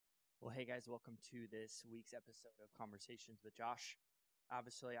Well, hey guys, welcome to this week's episode of Conversations with Josh.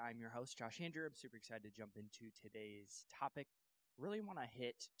 Obviously, I'm your host, Josh Andrew. I'm super excited to jump into today's topic. Really want to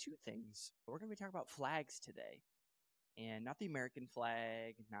hit two things. We're going to be talking about flags today, and not the American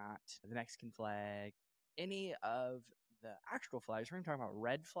flag, not the Mexican flag, any of the actual flags. We're going to talk about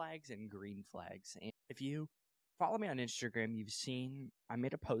red flags and green flags. And if you follow me on Instagram, you've seen I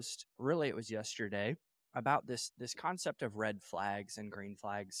made a post, really it was yesterday, about this concept of red flags and green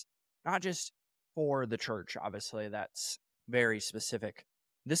flags, not just for the church, obviously, that's very specific.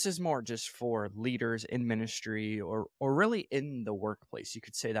 This is more just for leaders in ministry or really in the workplace. You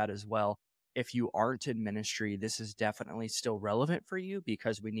could say that as well. If you aren't in ministry, this is definitely still relevant for you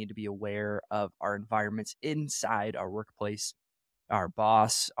because we need to be aware of our environments inside our workplace. Our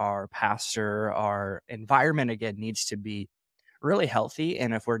boss, our pastor, our environment, again, needs to be really healthy.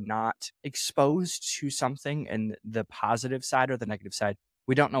 And if we're not exposed to something in the positive side or the negative side,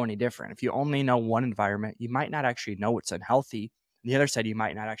 we don't know any different. If you only know one environment, you might not actually know it's unhealthy. The other side, you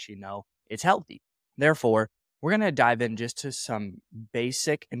might not actually know it's healthy. Therefore, we're going to dive in just to some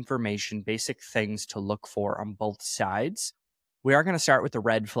basic information, basic things to look for on both sides. We are going to start with the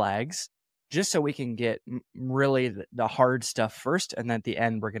red flags just so we can get really the hard stuff first. And then at the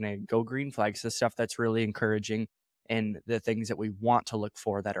end, we're going to go green flags, the stuff that's really encouraging and the things that we want to look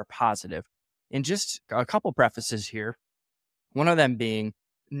for that are positive. And just a couple prefaces here. One of them being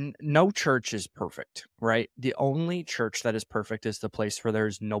no church is perfect, right? The only church that is perfect is the place where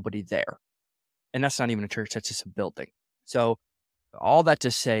there's nobody there. And that's not even a church, that's just a building. So all that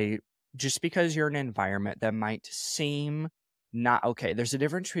to say, just because you're in an environment that might seem not okay, there's a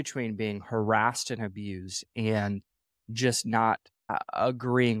difference between being harassed and abused and just not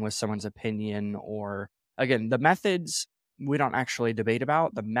agreeing with someone's opinion. Or again, the methods we don't actually debate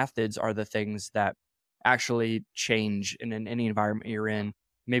about. The methods are the things that actually change in any environment you're in.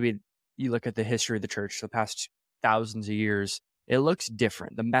 Maybe you look at the history of the church, the past thousands of years, it looks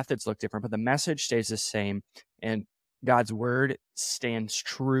different. The methods look different, but the message stays the same. And God's word stands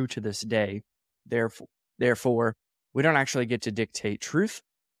true to this day. Therefore, we don't actually get to dictate truth.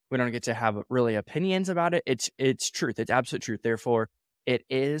 We don't get to have really opinions about it. It's truth. It's absolute truth. Therefore, it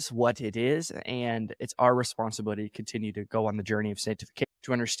is what it is, and it's our responsibility to continue to go on the journey of sanctification,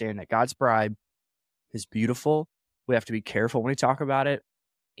 to understand that God's bride is beautiful. We have to be careful when we talk about it.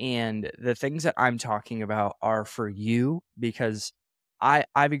 And the things that I'm talking about are for you because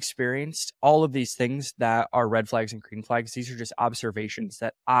I've experienced all of these things that are red flags and green flags. These are just observations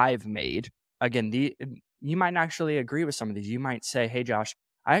that I've made. Again, you might not actually agree with some of these. You might say, "Hey, Josh,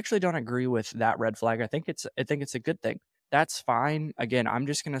 I actually don't agree with that red flag. I think it's a good thing." That's fine. Again, I'm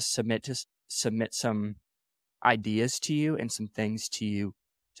just going to submit some ideas to you and some things to you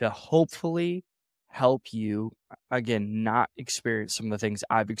to hopefully help you, again, not experience some of the things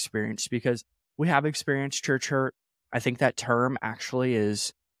I've experienced, because we have experienced church hurt. I think that term actually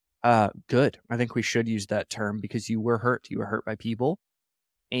is good. I think we should use that term because you were hurt. You were hurt by people.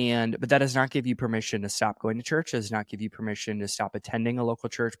 But that does not give you permission to stop going to church. It does not give you permission to stop attending a local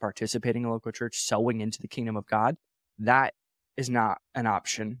church, participating in a local church, sowing into the kingdom of God. That is not an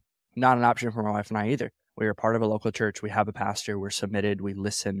option. Not an option for my wife and I either. We are part of a local church. We have a pastor. We're submitted. We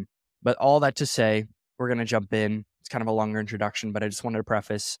listen. But all that to say, we're going to jump in. It's kind of a longer introduction, but I just wanted to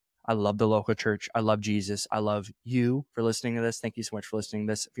preface, I love the local church. I love Jesus. I love you for listening to this. Thank you so much for listening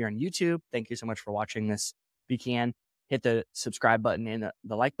to this. If you're on YouTube, thank you so much for watching this. If you can, hit the subscribe button and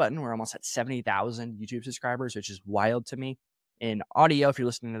the like button. We're almost at 70,000 YouTube subscribers, which is wild to me. In audio, if you're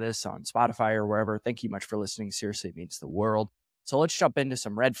listening to this on Spotify or wherever, thank you much for listening. Seriously, it means the world. So let's jump into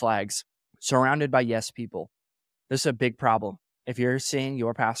some red flags. Surrounded by yes people. This is a big problem. If you're seeing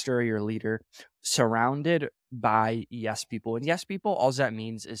your pastor or your leader surrounded by yes people, and yes people, all that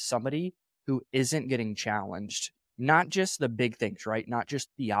means is somebody who isn't getting challenged. Not just the big things, right? Not just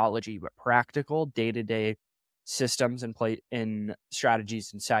theology, but practical day-to-day systems and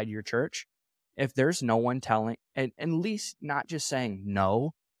strategies inside your church. If there's no one telling, and at least not just saying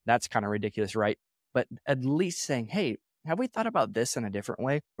no, that's kind of ridiculous, right? But at least saying, hey, have we thought about this in a different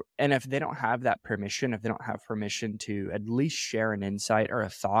way? And if they don't have that permission, if they don't have permission to at least share an insight or a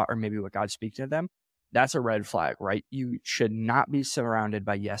thought or maybe what God's speaking to them, that's a red flag, right? You should not be surrounded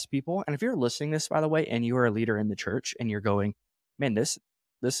by yes people. And if you're listening to this, by the way, and you are a leader in the church and you're going, man, this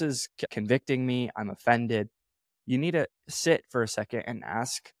is convicting me, I'm offended. You need to sit for a second and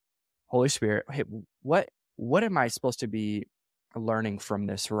ask Holy Spirit, hey, what am I supposed to be learning from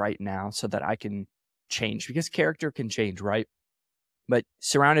this right now so that I can change? Because character can change, right? But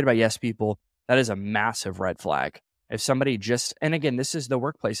surrounded by yes people, that is a massive red flag. If somebody and again, this is the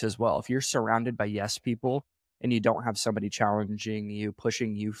workplace as well. If you're surrounded by yes people and you don't have somebody challenging you,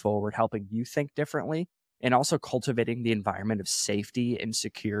 pushing you forward, helping you think differently, and also cultivating the environment of safety and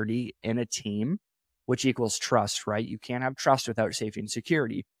security in a team, which equals trust, right? You can't have trust without safety and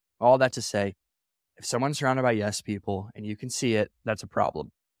security. All that to say, if someone's surrounded by yes people and you can see it, that's a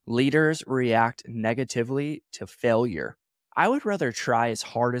problem. Leaders react negatively to failure. I would rather try as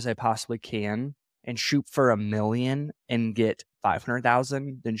hard as I possibly can and shoot for 1 million and get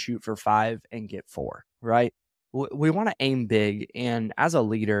 500,000 than shoot for 5 and get 4, right? We want to aim big. And as a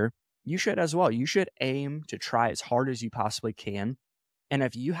leader, you should as well. You should aim to try as hard as you possibly can. And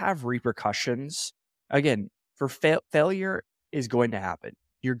if you have repercussions, again, for failure is going to happen.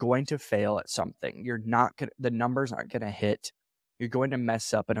 You're going to fail at something. You're not going to, the numbers aren't going to hit. You're going to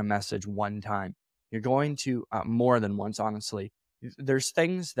mess up in a message one time. You're going to, more than once, honestly. There's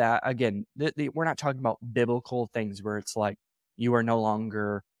things that, again, we're not talking about biblical things where it's like you are no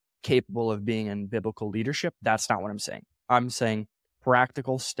longer capable of being in biblical leadership. That's not what I'm saying. I'm saying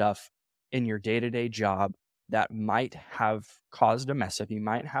practical stuff in your day-to-day job that might have caused a mess up. You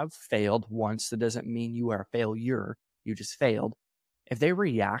might have failed once. That doesn't mean you are a failure. You just failed. If they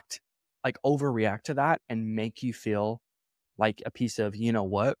react, like overreact to that and make you feel like a piece of, you know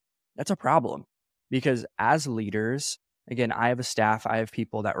what, that's a problem. Because as leaders, again, I have a staff, I have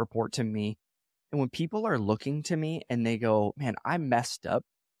people that report to me. And when people are looking to me and they go, man, I messed up,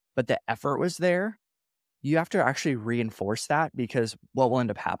 but the effort was there, you have to actually reinforce that, because what will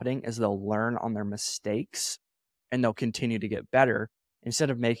end up happening is they'll learn on their mistakes and they'll continue to get better. Instead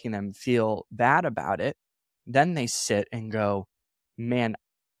of making them feel bad about it, then they sit and go, man,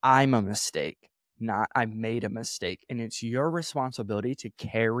 I'm a mistake, not I made a mistake. And it's your responsibility to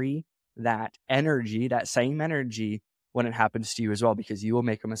carry that energy, that same energy, when it happens to you as well, because you will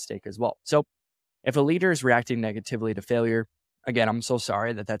make a mistake as well. So if a leader is reacting negatively to failure, again, I'm so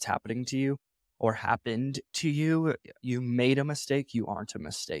sorry that that's happening to you or happened to you. You made a mistake. You aren't a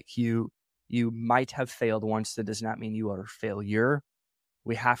mistake. You might have failed once. That does not mean you are a failure.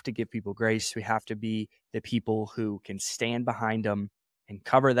 We have to give people grace. We have to be the people who can stand behind them and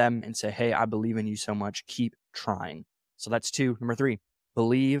cover them and say, hey, I believe in you so much. Keep trying. So that's 2. Number 3,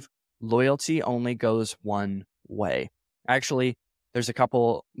 believe loyalty only goes one way. Actually, there's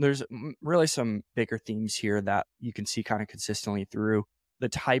really some bigger themes here that you can see kind of consistently through the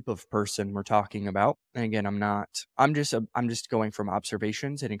type of person we're talking about. And again, I'm just going from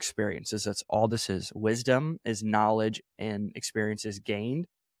observations and experiences. That's all this is. Wisdom is knowledge and experiences gained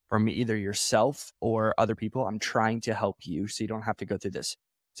from either yourself or other people. I'm trying to help you so you don't have to go through this.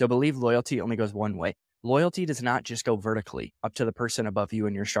 So believe loyalty only goes one way. Loyalty does not just go vertically up to the person above you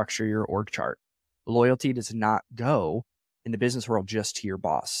in your structure, your org chart. Loyalty does not go in the business world just to your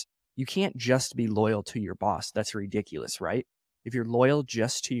boss. You can't just be loyal to your boss. That's ridiculous, right? If you're loyal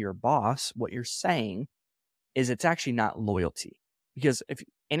just to your boss, what you're saying is it's actually not loyalty. Because if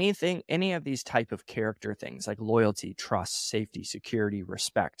any of these type of character things like loyalty, trust, safety, security,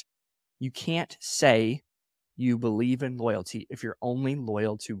 respect, you can't say you believe in loyalty if you're only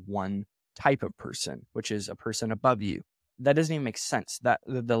loyal to one type of person, which is a person above you. That doesn't even make sense. That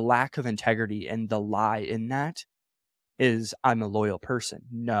the lack of integrity and the lie in that is I'm a loyal person.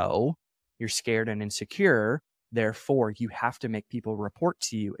 No, you're scared and insecure. Therefore, you have to make people report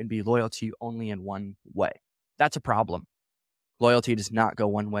to you and be loyal to you only in one way. That's a problem. Loyalty does not go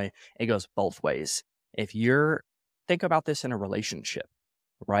one way. It goes both ways. Think about this in a relationship,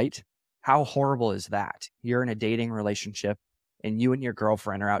 right? How horrible is that? You're in a dating relationship and you and your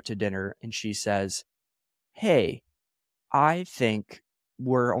girlfriend are out to dinner and she says, hey, I think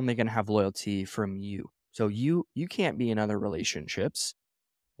we're only going to have loyalty from you. So you can't be in other relationships.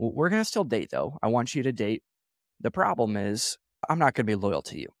 We're going to still date though. I want you to date. The problem is I'm not going to be loyal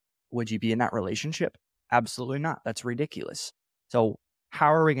to you. Would you be in that relationship? Absolutely not. That's ridiculous. So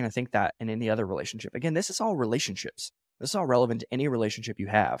how are we going to think that in any other relationship? Again, this is all relationships. This is all relevant to any relationship you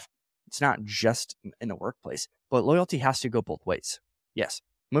have. It's not just in the workplace, but loyalty has to go both ways. Yes.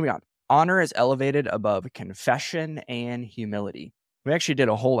 Moving on. Honor is elevated above confession and humility. We actually did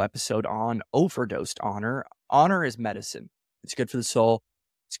a whole episode on overdosed honor. Honor is medicine. It's good for the soul.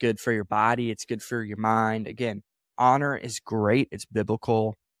 It's good for your body. It's good for your mind. Again, honor is great. It's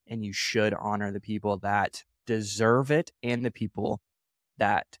biblical, and you should honor the people that deserve it and the people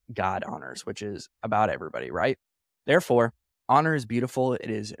that God honors, which is about everybody, right? Therefore, honor is beautiful. It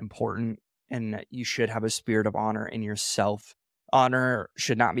is important, and you should have a spirit of honor in yourself. Honor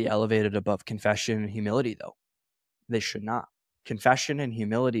should not be elevated above confession and humility, though. They should not. Confession and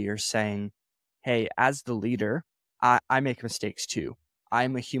humility are saying, hey, as the leader, I make mistakes too.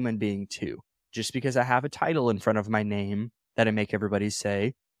 I'm a human being too. Just because I have a title in front of my name that I make everybody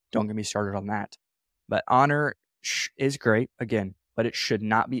say, don't get me started on that. But honor is great, again, but it should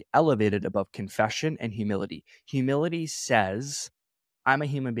not be elevated above confession and humility. Humility says, I'm a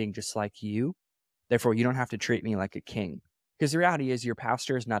human being just like you. Therefore, you don't have to treat me like a king. Because the reality is your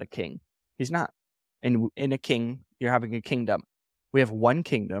pastor is not a king. He's not. And in a king, you're having a kingdom. We have one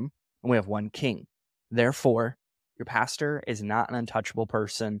kingdom and we have one king. Therefore, your pastor is not an untouchable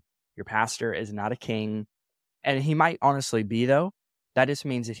person. Your pastor is not a king. And he might honestly be, though. That just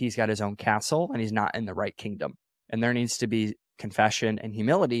means that he's got his own castle and he's not in the right kingdom. And there needs to be confession and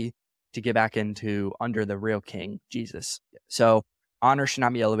humility to get back into under the real king, Jesus. So honor should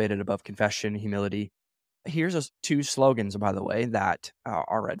not be elevated above confession and humility. Here's two slogans, by the way, that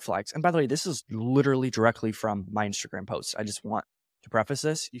are red flags. And by the way, this is literally directly from my Instagram post. I just want to preface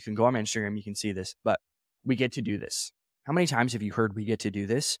this. You can go on my Instagram, you can see this, but we get to do this. How many times have you heard we get to do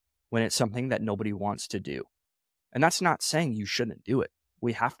this when it's something that nobody wants to do? And that's not saying you shouldn't do it.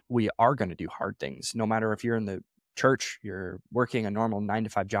 We are going to do hard things, no matter if you're in the church, you're working a normal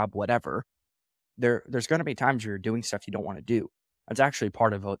 9-to-5 job, whatever. There's going to be times where you're doing stuff you don't want to do. That's actually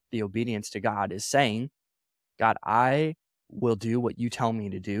part of the obedience to God, is saying, God, I will do what you tell me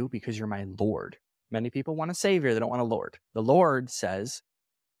to do because you're my Lord. Many people want a savior. They don't want a Lord. The Lord says,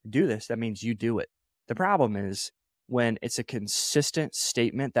 do this. That means you do it. The problem is when it's a consistent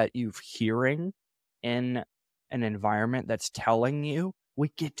statement that you're hearing in an environment that's telling you,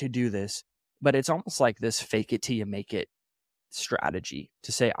 we get to do this. But it's almost like this fake it till you make it strategy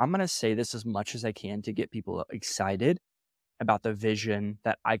to say, I'm going to say this as much as I can to get people excited about the vision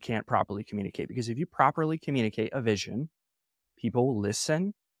that I can't properly communicate. Because if you properly communicate a vision, people will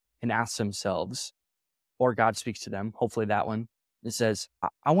listen and ask themselves, or God speaks to them, hopefully that one, it says,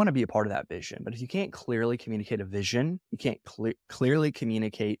 I want to be a part of that vision. But if you can't clearly communicate a vision, you can't clearly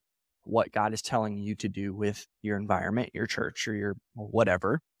communicate what God is telling you to do with your environment, your church, or your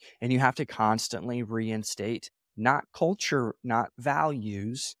whatever, and you have to constantly reinstate not culture, not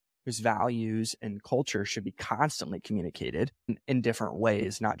values, because values and culture should be constantly communicated in different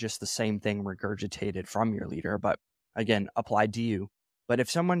ways, not just the same thing regurgitated from your leader, but again, applied to you. But if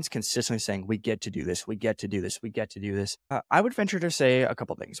someone's consistently saying, we get to do this, we get to do this, we get to do this, I would venture to say a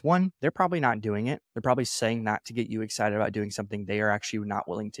couple things. One, they're probably not doing it. They're probably saying that to get you excited about doing something they are actually not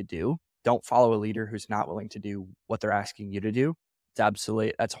willing to do. Don't follow a leader who's not willing to do what they're asking you to do.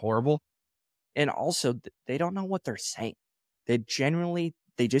 That's horrible. And also, they don't know what they're saying. They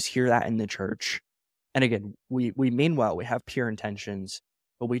just hear that in the church. And again, we mean well, we have pure intentions,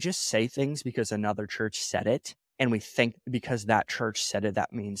 but we just say things because another church said it. And we think because that church said it,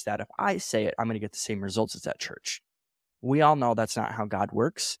 that means that if I say it, I'm going to get the same results as that church. We all know that's not how God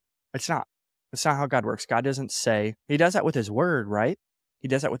works. It's not how God works. God doesn't say, he does that with his word, right? He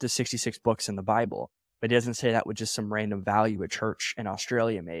does that with the 66 books in the Bible, but he doesn't say that with just some random value a church in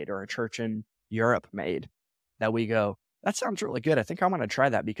Australia made or a church in Europe made, that we go, that sounds really good. I think I want to try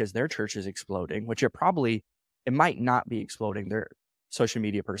that because their church is exploding, which it might not be exploding. Their social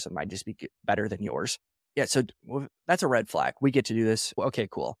media person might just be better than yours. Yeah, so that's a red flag. We get to do this. Okay,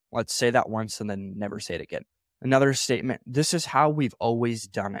 cool. Let's say that once and then never say it again. Another statement, this is how we've always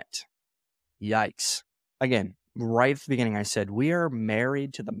done it. Yikes. Again, right at the beginning, I said, we are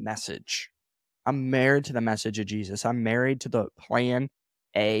married to the message. I'm married to the message of Jesus. I'm married to the plan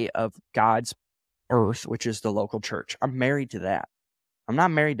A of God's earth, which is the local church. I'm married to that. I'm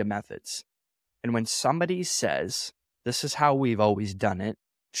not married to methods. And when somebody says, this is how we've always done it,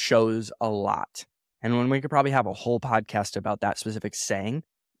 shows a lot. And when we could probably have a whole podcast about that specific saying,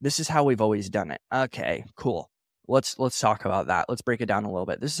 this is how we've always done it. Okay, cool. Let's talk about that. Let's break it down a little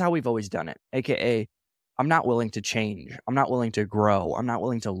bit. This is how we've always done it. AKA, I'm not willing to change. I'm not willing to grow. I'm not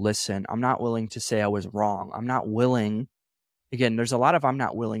willing to listen. I'm not willing to say I was wrong. I'm not willing. Again, there's a lot of I'm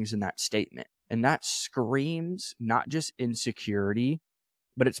not willings in that statement. And that screams not just insecurity,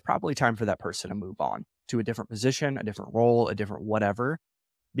 but it's probably time for that person to move on to a different position, a different role, a different whatever.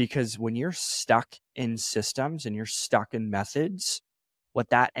 Because when you're stuck in systems and you're stuck in methods, what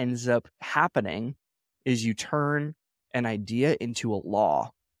that ends up happening is you turn an idea into a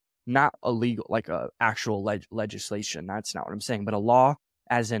law, not a legal, like a actual legislation. That's not what I'm saying, but a law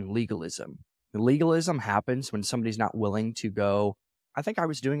as in legalism. The legalism happens when somebody's not willing to go, I think I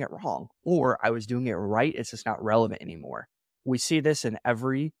was doing it wrong, or I was doing it right. It's just not relevant anymore. We see this in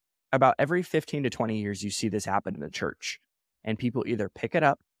about every 15 to 20 years, you see this happen in the church. And people either pick it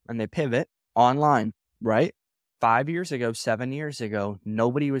up and they pivot online, right? 5 years ago, 7 years ago,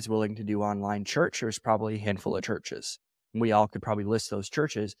 nobody was willing to do online church. There's probably a handful of churches. We all could probably list those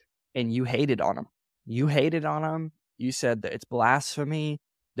churches, and you hated on them. You hated on them. You said that it's blasphemy.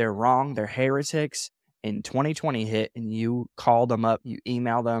 They're wrong. They're heretics. and 2020 hit and you called them up, you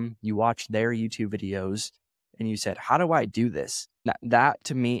emailed them, you watched their YouTube videos, and you said, how do I do this? That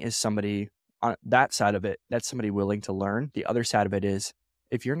to me is somebody on that side of it, that's somebody willing to learn. The other side of it is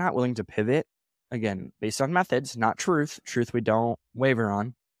if you're not willing to pivot, again, based on methods, not truth we don't waver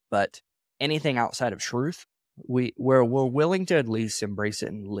on, but anything outside of truth, we're willing to at least embrace it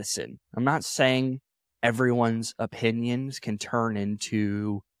and listen. I'm not saying everyone's opinions can turn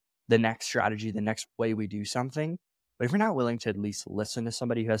into the next strategy, the next way we do something. But if you're not willing to at least listen to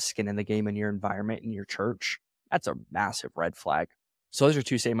somebody who has skin in the game in your environment, in your church, that's a massive red flag. So those are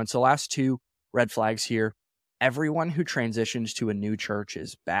two statements. The last two red flags here. Everyone who transitions to a new church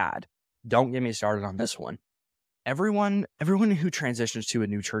is bad. Don't get me started on this one. Everyone who transitions to a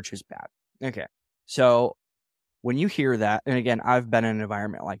new church is bad. Okay. So when you hear that, and again, I've been in an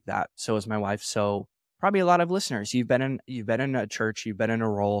environment like that. So is my wife. So probably a lot of listeners, you've been in a church, you've been in a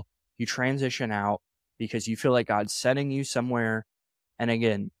role, you transition out because you feel like God's sending you somewhere. And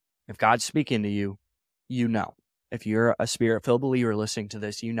again, if God's speaking to you, you know. If you're a spirit-filled believer listening to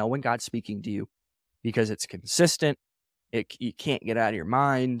this, you know when God's speaking to you because it's consistent. You can't get out of your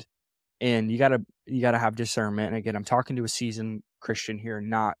mind, and you gotta have discernment. And again, I'm talking to a seasoned Christian here,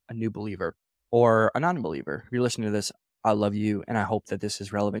 not a new believer or a non-believer. If you're listening to this, I love you, and I hope that this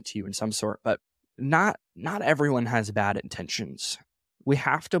is relevant to you in some sort. But not everyone has bad intentions. We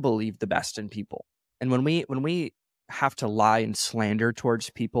have to believe the best in people. And when we have to lie and slander towards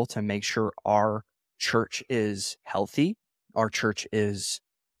people to make sure our church is healthy, our church is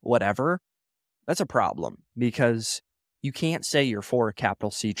whatever, that's a problem because you can't say you're for a capital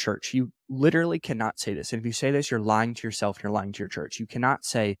C church. You literally cannot say this. And if you say this, you're lying to yourself, you're lying to your church. You cannot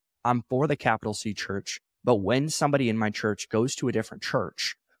say, I'm for the capital C church, but when somebody in my church goes to a different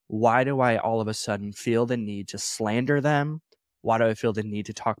church, why do I all of a sudden feel the need to slander them? Why do I feel the need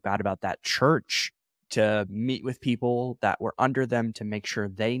to talk bad about that church, to meet with people that were under them to make sure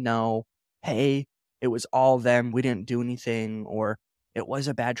they know, hey, it was all them, we didn't do anything, or it was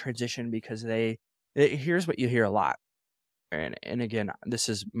a bad transition because here's what you hear a lot. And again, this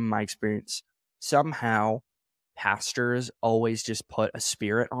is my experience. Somehow, pastors always just put a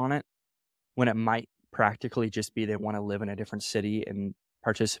spirit on it when it might practically just be they want to live in a different city and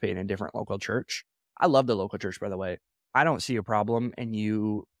participate in a different local church. I love the local church, by the way. I don't see a problem in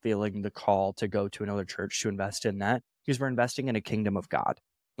you feeling the call to go to another church to invest in that because we're investing in a kingdom of God.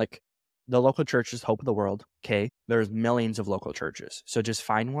 Like the local church is hope of the world. Okay. There's millions of local churches. So just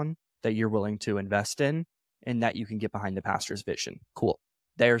find one that you're willing to invest in and that you can get behind the pastor's vision. Cool.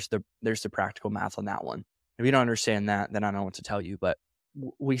 There's the practical math on that one. If you don't understand that, then I don't know what to tell you. But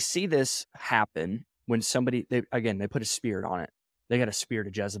we see this happen when somebody, they put a spirit on it. They got a spirit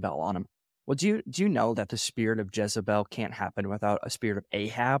of Jezebel on them. Well, do you know that the spirit of Jezebel can't happen without a spirit of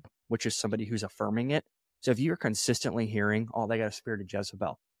Ahab, which is somebody who's affirming it? So if you're consistently hearing, oh, they got a spirit of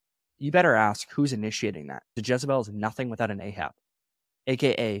Jezebel, you better ask who's initiating that. The Jezebel is nothing without an Ahab,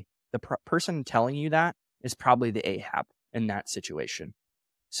 aka the person telling you that is probably the Ahab in that situation.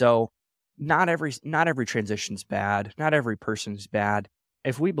 So not every transition's bad. Not every person's bad.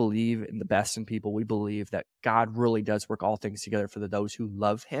 If we believe in the best in people, we believe that God really does work all things together for those who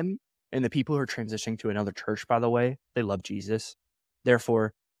love him. And the people who are transitioning to another church, by the way, they love Jesus.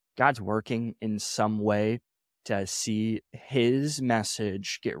 Therefore, God's working in some way to see his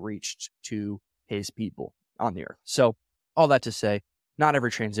message get reached to his people on the earth. So all that to say, not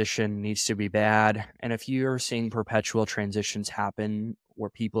every transition needs to be bad. And if you're seeing perpetual transitions happen where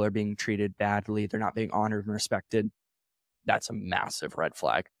people are being treated badly, they're not being honored and respected, that's a massive red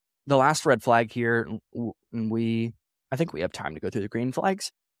flag. The last red flag here, and I think we have time to go through the green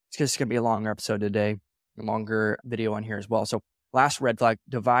flags. It's going to be a longer episode today, a longer video on here as well. So last red flag,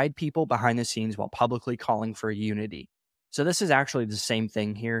 divide people behind the scenes while publicly calling for unity. So this is actually the same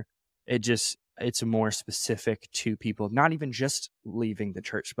thing here. It's more specific to people, not even just leaving the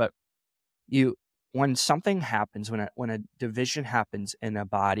church, but when something happens, when a division happens in a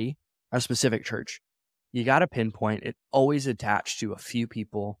body, a specific church, you got to pinpoint it always attached to a few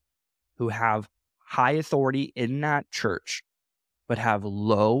people who have high authority in that church, but have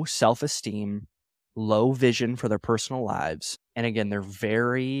low self-esteem, low vision for their personal lives. And again, they're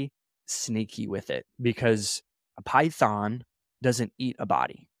very sneaky with it because a python doesn't eat a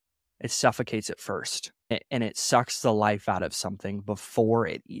body. It suffocates it first, and it sucks the life out of something before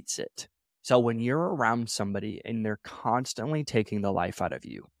it eats it. So when you're around somebody and they're constantly taking the life out of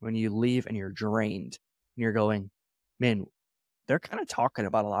you, when you leave and you're drained, and you're going, man, they're kind of talking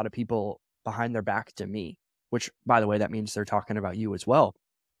about a lot of people behind their back to me, which, by the way, that means they're talking about you as well.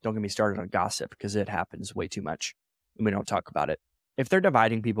 Don't get me started on gossip because it happens way too much and we don't talk about it. if they're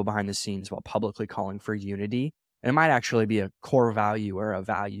dividing people behind the scenes while publicly calling for unity, and it might actually be a core value or a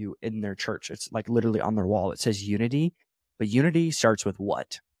value in their church. It's like literally on their wall. It says unity, but unity starts with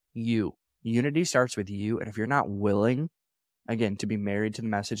what? You. Unity starts with you. And if you're not willing, again, to be married to the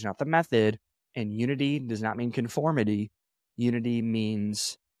message, not the method, and unity does not mean conformity. Unity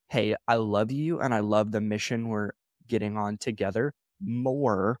means, hey, I love you and I love the mission we're getting on together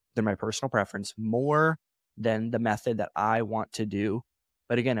more than my personal preference, more than the method that I want to do.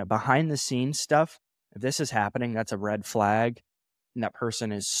 But again, behind the scenes stuff, if this is happening, that's a red flag. And that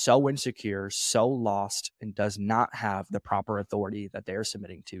person is so insecure, so lost, and does not have the proper authority that they're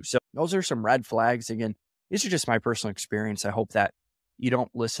submitting to. So those are some red flags. Again, these are just my personal experience. I hope that you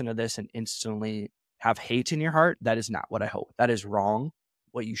don't listen to this and instantly have hate in your heart. That is not what I hope. That is wrong.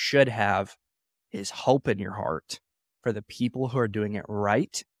 What you should have is hope in your heart for the people who are doing it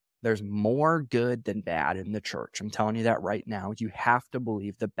right. There's more good than bad in the church. I'm telling you that right now. You have to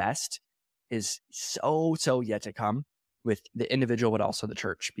believe the best is so yet to come with the individual, but also the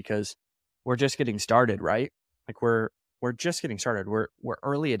church, because we're just getting started, right? Like we're just getting started. We're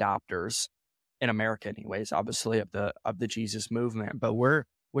early adopters in America anyways, obviously of the Jesus movement, but we're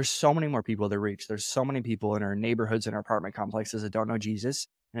so many more people to reach. There's so many people in our neighborhoods and our apartment complexes that don't know Jesus,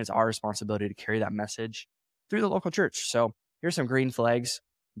 and it's our responsibility to carry that message through the local church. So here's some green flags.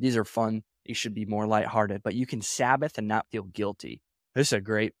 These are fun. These should be more lighthearted, but you can Sabbath and not feel guilty. This is a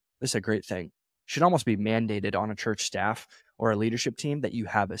great thing. Should almost be mandated on a church staff or a leadership team that you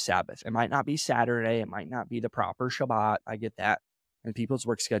have a Sabbath. It might not be Saturday. It might not be the proper Shabbat. I get that in people's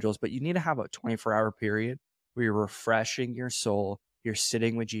work schedules, but you need to have a 24-hour period where you're refreshing your soul. You're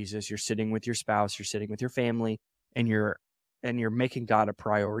sitting with Jesus. You're sitting with your spouse. You're sitting with your family, and you're making God a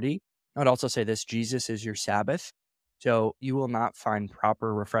priority. I would also say this: Jesus is your Sabbath. So you will not find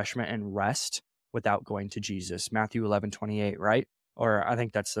proper refreshment and rest without going to Jesus. Matthew 11:28, right? Or I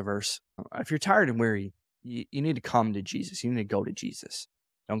think that's the verse. If you're tired and weary, you need to come to Jesus. You need to go to Jesus.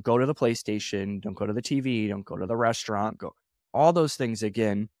 Don't go to the PlayStation. Don't go to the TV. Don't go to the restaurant. Go. All those things,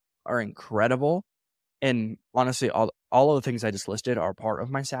 again, are incredible. And honestly, all of the things I just listed are part of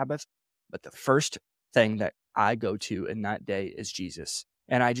my Sabbath. But the first thing that I go to in that day is Jesus.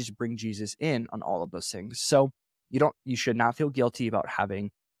 And I just bring Jesus in on all of those things. So you should not feel guilty about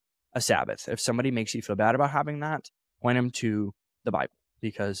having a Sabbath. If somebody makes you feel bad about having that, point them to the Bible,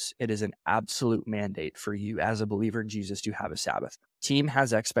 because it is an absolute mandate for you as a believer in Jesus to have a Sabbath. Team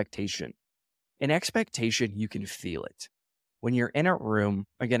has expectation. In expectation, you can feel it. When you're in a room,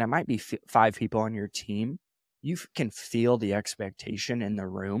 again, it might be 5 people on your team. You can feel the expectation in the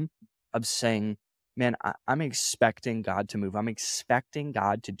room of saying, man, I'm expecting God to move. I'm expecting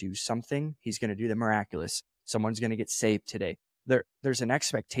God to do something. He's going to do the miraculous. Someone's going to get saved today. There's an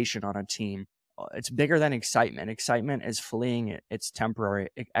expectation on a team. It's bigger than excitement. Excitement is fleeing. It's temporary.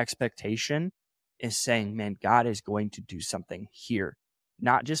 Expectation is saying, man, God is going to do something here.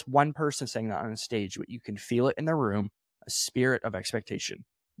 Not just one person saying that on a stage, but you can feel it in the room, a spirit of expectation.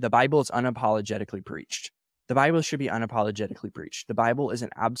 The Bible is unapologetically preached. The Bible should be unapologetically preached. The Bible is an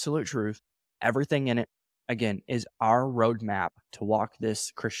absolute truth. Everything in it, again, is our roadmap to walk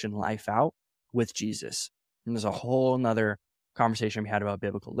this Christian life out with Jesus. And there's a whole nother conversation we had about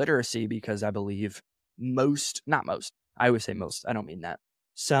biblical literacy, because I believe I would say most, I don't mean that.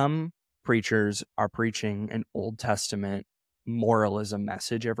 Some preachers are preaching an Old Testament moralism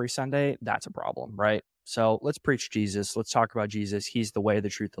message every Sunday. That's a problem, right? So let's preach Jesus. Let's talk about Jesus. He's the way, the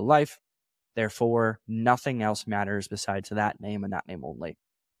truth, the life. Therefore, nothing else matters besides that name and that name only.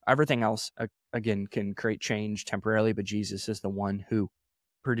 Everything else, again, can create change temporarily, but Jesus is the one who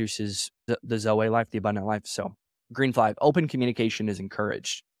produces the Zoe life, the abundant life. So green flag, open communication is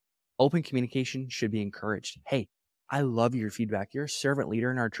encouraged. Open communication should be encouraged. Hey, I love your feedback. You're a servant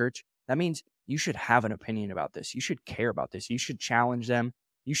leader in our church. That means you should have an opinion about this. You should care about this. You should challenge them.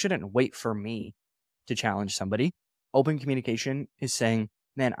 You shouldn't wait for me to challenge somebody. Open communication is saying,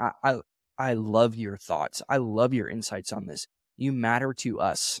 man, I love your thoughts. I love your insights on this. You matter to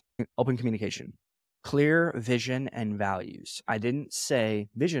us. Open communication. Clear vision and values. I didn't say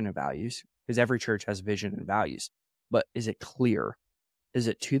vision and values, because every church has vision and values. But is it clear? Is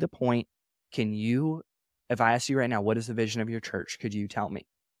it to the point? If I ask you right now, what is the vision of your church? Could you tell me?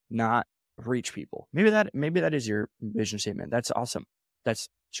 Not reach people. Maybe that is your vision statement. That's awesome. That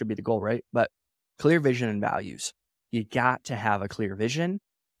should be the goal, right? But clear vision and values. You got to have a clear vision,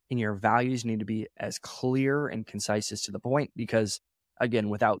 and your values need to be as clear and concise as to the point, because again,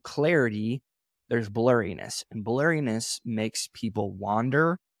 without clarity, there's blurriness, and blurriness makes people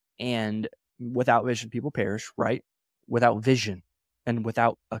wander, and without vision, people perish, right? Without vision and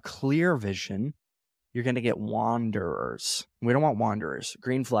without a clear vision, you're going to get wanderers. We don't want wanderers.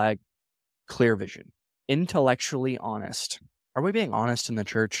 Green flag, clear vision. Intellectually honest. Are we being honest in the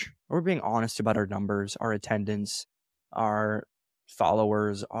church? Are we being honest about our numbers, our attendance, our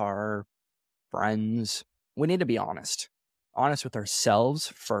followers, our friends? We need to be honest. Honest with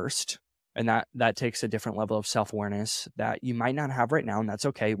ourselves first. And that takes a different level of self-awareness that you might not have right now, and that's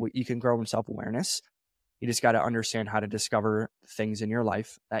okay. You can grow in self-awareness. You just got to understand how to discover things in your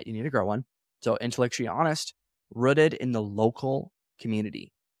life that you need to grow on. So intellectually honest, rooted in the local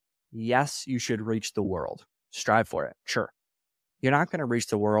community. Yes, you should reach the world. Strive for it. Sure. You're not going to reach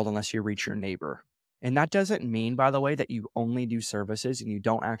the world unless you reach your neighbor. And that doesn't mean, by the way, that you only do services and you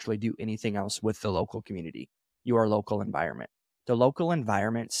don't actually do anything else with the local community, your local environment. The local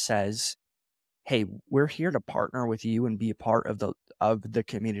environment says, hey, we're here to partner with you and be a part of the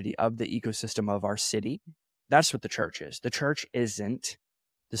community, of the ecosystem of our city. That's what the church is. The church isn't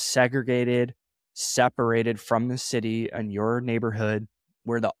the segregated, separated from the city and your neighborhood.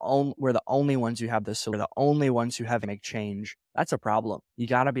 We're the only ones who have this. So we're the only ones who have to make change. That's a problem. You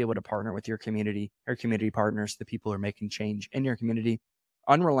got to be able to partner with your community partners, the people who are making change in your community.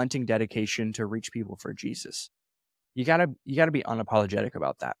 Unrelenting dedication to reach people for Jesus. You gotta be unapologetic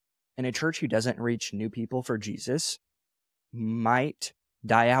about that. And a church who doesn't reach new people for Jesus might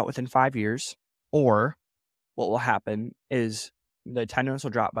die out within 5 years, or what will happen is the attendance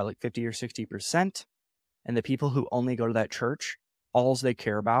will drop by like 50 or 60%. And the people who only go to that church, all they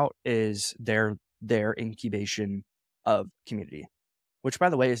care about is their incubation of community, which, by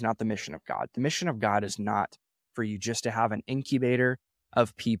the way, is not the mission of God. The mission of God is not for you just to have an incubator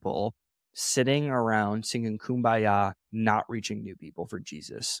of people sitting around singing Kumbaya, not reaching new people for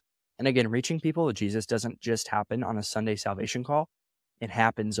Jesus. And again, reaching people with Jesus doesn't just happen on a Sunday salvation call. It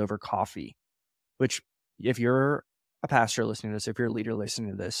happens over coffee, which if you're a pastor listening to this, if you're a leader listening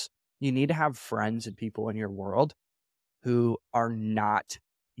to this, you need to have friends and people in your world who are not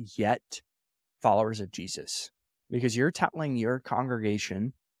yet followers of Jesus, because you're telling your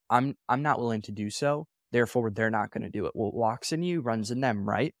congregation, I'm not willing to do so, therefore they're not going to do it. What walks in you runs in them,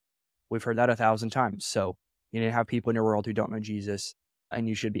 right? We've heard that 1,000 times. So you need to have people in your world who don't know Jesus, and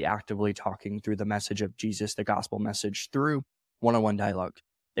you should be actively talking through the message of Jesus, the gospel message, through one-on-one dialogue.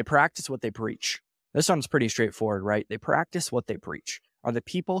 They practice what they preach. This one's pretty straightforward, right? They practice what they preach. Are the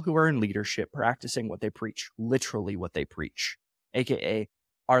people who are in leadership practicing what they preach, literally what they preach? AKA,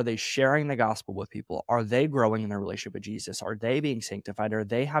 are they sharing the gospel with people? Are they growing in their relationship with Jesus? Are they being sanctified? Are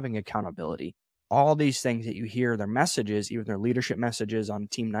they having accountability? All these things that you hear, their messages, even their leadership messages on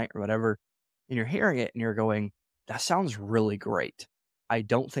team night or whatever, and you're hearing it and you're going, that sounds really great. I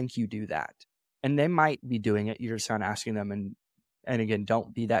don't think you do that. And they might be doing it. You're just not asking them. And again,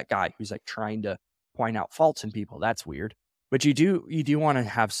 don't be that guy who's like trying to point out faults in people. That's weird. But you do want to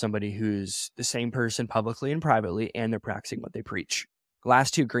have somebody who's the same person publicly and privately, and they're practicing what they preach.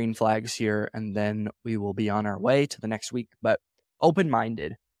 Last two green flags here, and then we will be on our way to the next week. But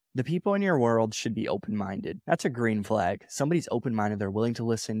open-minded. The people in your world should be open-minded. That's a green flag. Somebody's open-minded. They're willing to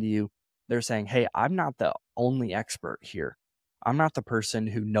listen to you. They're saying, hey, I'm not the only expert here. I'm not the person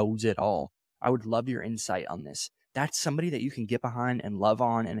who knows it all. I would love your insight on this. That's somebody that you can get behind and love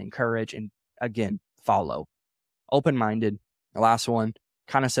on and encourage and, again, follow. Open-minded. The last one,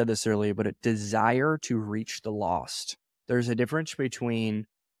 kind of said this earlier, but a desire to reach the lost. There's a difference between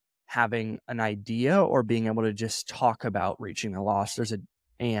having an idea or being able to just talk about reaching the lost.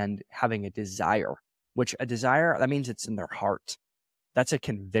 And having a desire, which a desire, that means it's in their heart. That's a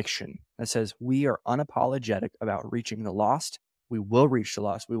conviction that says we are unapologetic about reaching the lost. We will reach the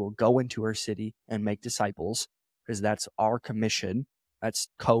lost. We will go into our city and make disciples, because that's our commission. That's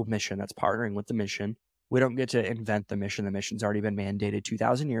co-mission. That's partnering with the mission. We don't get to invent the mission. The mission's already been mandated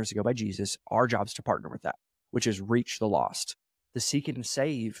 2,000 years ago by Jesus. Our job's to partner with that, which is reach the lost, to seek and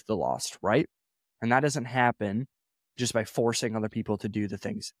save the lost, right? And that doesn't happen just by forcing other people to do the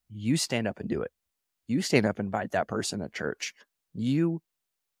things. You stand up and do it. You stand up and invite that person at church. You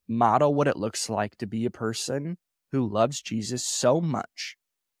model what it looks like to be a person who loves Jesus so much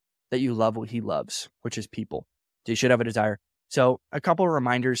that you love what he loves, which is people. So you should have a desire. So a couple of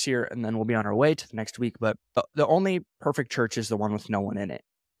reminders here, and then we'll be on our way to the next week. But the only perfect church is the one with no one in it.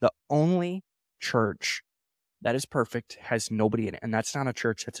 The only church that is perfect has nobody in it. And that's not a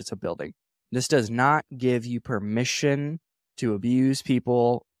church, it's a building. This does not give you permission to abuse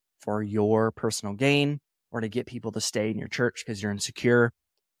people for your personal gain or to get people to stay in your church because you're insecure.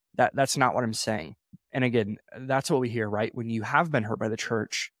 That's not what I'm saying. And again, that's what we hear, right? When you have been hurt by the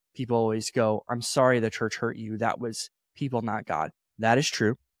church, people always go, I'm sorry the church hurt you. That was people, not God. That is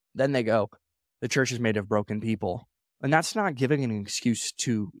true. Then they go, the church is made of broken people. And that's not giving an excuse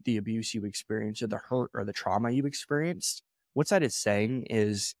to the abuse you experienced or the hurt or the trauma you experienced. What that is saying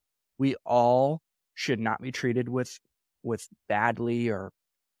is we all should not be treated with badly or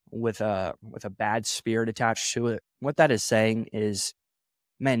with a bad spirit attached to it. What that is saying is,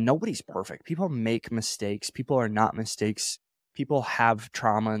 man, nobody's perfect. People make mistakes. People are not mistakes. People have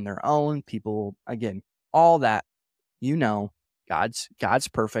trauma in their own. People, again, all that, God's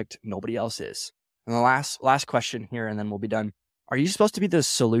perfect. Nobody else is. And the last question here, and then we'll be done. Are you supposed to be the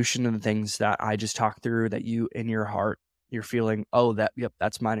solution to the things that I just talked through that you, in your heart, you're feeling, oh,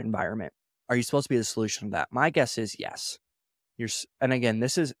 that's my environment? Are you supposed to be the solution to that? My guess is yes. And again,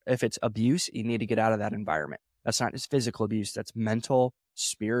 this is, if it's abuse, you need to get out of that environment. That's not just physical abuse. That's mental,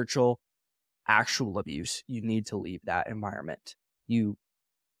 spiritual, actual abuse. You need to leave that environment. You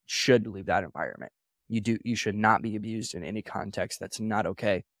should leave that environment. You should not be abused in any context. That's not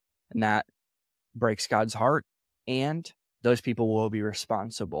okay. And that breaks God's heart. And those people will be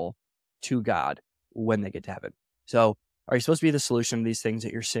responsible to God when they get to heaven. So are you supposed to be the solution to these things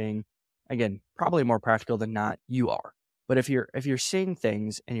that you're seeing? Again, probably more practical than not, you are. But if you're seeing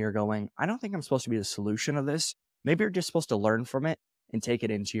things and you're going, I don't think I'm supposed to be the solution of this, maybe you're just supposed to learn from it and take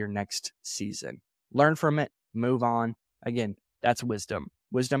it into your next season. Learn from it, move on. Again, that's wisdom.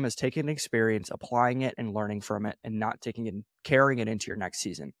 Wisdom is taking experience, applying it and learning from it, and not taking it and carrying it into your next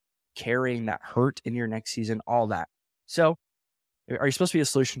season, carrying that hurt in your next season, all that. So are you supposed to be a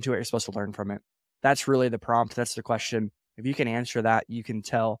solution to it? You're supposed to learn from it. That's really the prompt. That's the question. If you can answer that, you can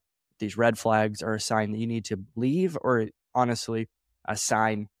tell these red flags are a sign that you need to leave, or honestly, a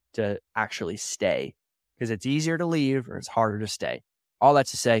sign to actually stay, because it's easier to leave or it's harder to stay. All that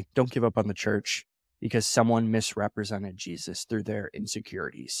to say, don't give up on the church because someone misrepresented Jesus through their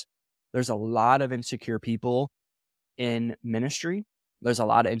insecurities. There's a lot of insecure people in ministry. There's a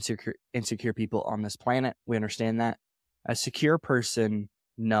lot of insecure people on this planet. We understand that. A secure person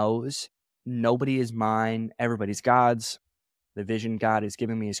knows nobody is mine. Everybody's God's. The vision God is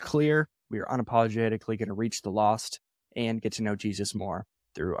giving me is clear. We are unapologetically going to reach the lost and get to know Jesus more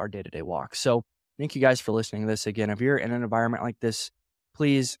through our day-to-day walk. So thank you guys for listening to this. Again, if you're in an environment like this,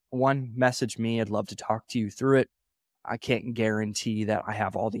 please, message me. I'd love to talk to you through it. I can't guarantee that I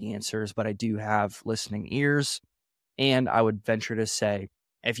have all the answers, but I do have listening ears. And I would venture to say,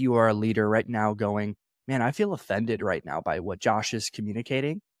 if you are a leader right now going, man, I feel offended right now by what Josh is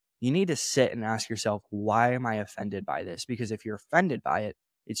communicating, you need to sit and ask yourself, why am I offended by this? Because if you're offended by it,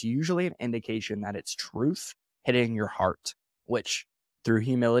 it's usually an indication that it's truth hitting your heart, which through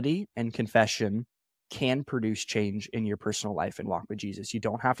humility and confession can produce change in your personal life and walk with Jesus. You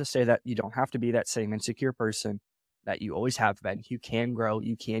don't have to say that. You don't have to be that same insecure person that you always have been. You can grow.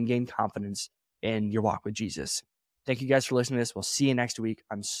 You can gain confidence in your walk with Jesus. Thank you guys for listening to this. We'll see you next week.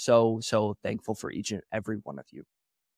 I'm so thankful for each and every one of you.